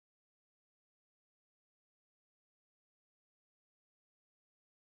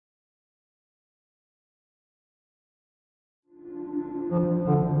Greetings,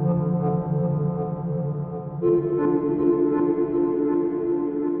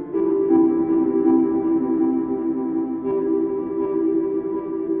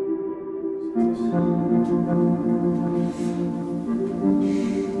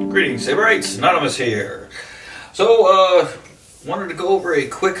 Saberites, Nonymous here. So, wanted to go over a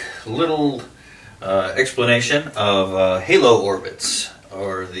quick little explanation of halo orbits,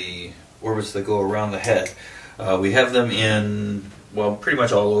 or the orbits that go around the head. We have them in, well, pretty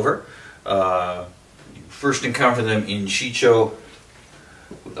much all over. You first encounter them in Shicho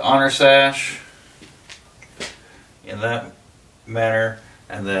with the honor sash, in that manner,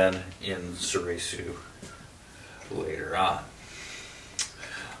 and then in Suresu later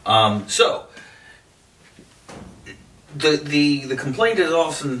on. So the complaint that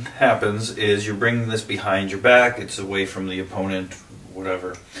often happens is you're bringing this behind your back, it's away from the opponent,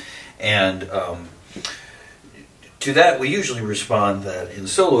 whatever, and to that we usually respond that in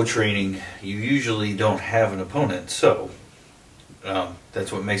solo training you usually don't have an opponent, so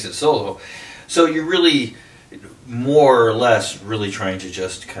that's what makes it solo. So you're really more or less really trying to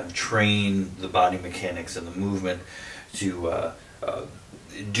just kind of train the body mechanics and the movement to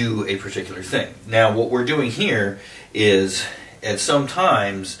do a particular thing. Now what we're doing here is, at some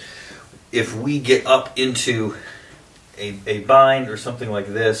times, if we get up into a bind or something like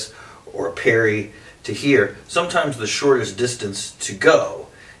this, or a parry to here, sometimes the shortest distance to go,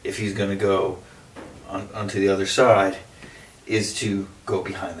 if he's going to go onto the other side, is to go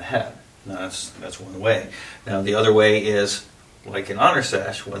behind the head. Now that's one way. Now the other way is, like in honor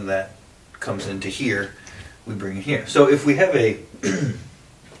sash, when that comes into here, we bring it here. So if we have a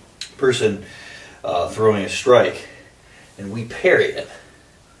person throwing a strike and we parry it,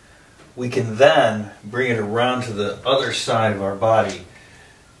 we can then bring it around to the other side of our body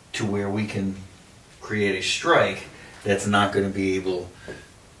to where we can create a strike that's not going to be able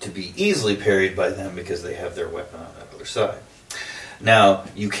to be easily parried by them because they have their weapon on that other side. Now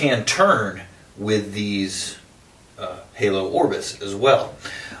you can turn with these halo orbits as well.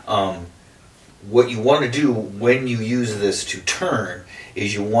 What you want to do when you use this to turn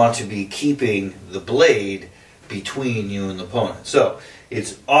is you want to be keeping the blade between you and the opponent. So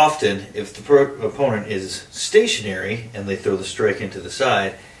it's often, if the opponent is stationary and they throw the strike into the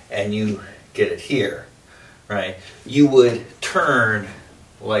side and you get it here, right, you would turn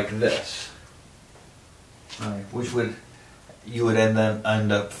like this, right, which would, you would then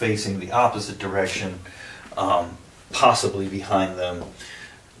end up facing the opposite direction, possibly behind them,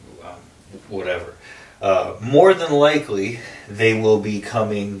 whatever. More than likely, they will be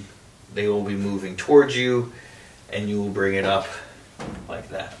moving towards you, and you will bring it up like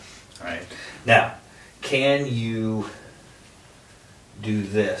that. All right. Now, can you do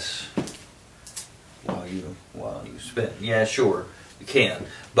this while you spin? Yeah, sure, you can,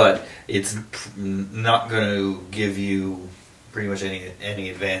 but it's not going to give you pretty much any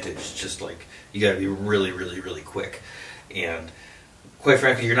advantage. Just like, you got to be really, really, really quick, and quite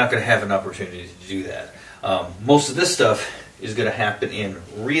frankly, you're not going to have an opportunity to do that. Most of this stuff is going to happen in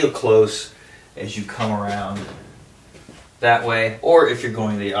real close as you come around that way, or if you're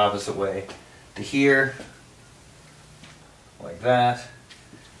going the opposite way to here, like that,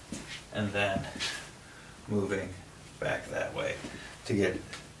 and then moving back that way to get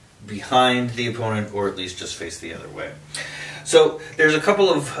behind the opponent, or at least just face the other way. So there's a couple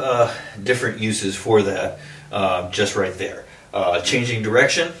of different uses for that, just right there. Changing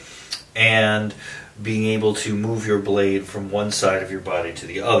direction and being able to move your blade from one side of your body to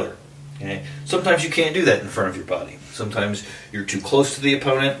the other. Okay? Sometimes you can't do that in front of your body. Sometimes you're too close to the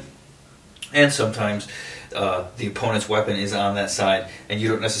opponent, and sometimes the opponent's weapon is on that side and you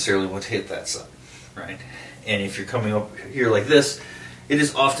don't necessarily want to hit that side, right? And if you're coming up here like this, it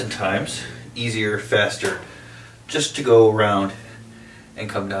is oftentimes easier, faster, just to go around and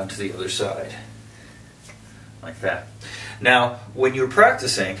come down to the other side, like that. Now, when you're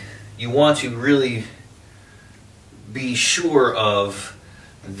practicing, you want to really be sure of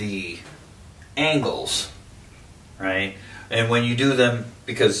the angles, right? And when you do them,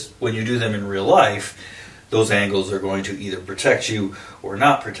 because when you do them in real life, those angles are going to either protect you or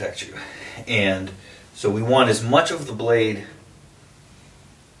not protect you. And so we want as much of the blade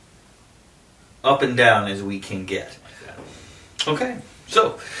up and down as we can get. Okay,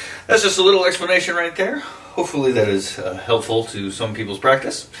 so that's just a little explanation right there. Hopefully that is helpful to some people's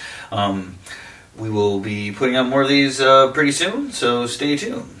practice. We will be putting out more of these pretty soon, so stay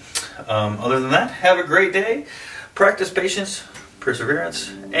tuned. Other than that, have a great day. Practice patience, perseverance,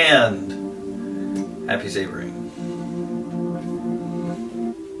 and happy savoring.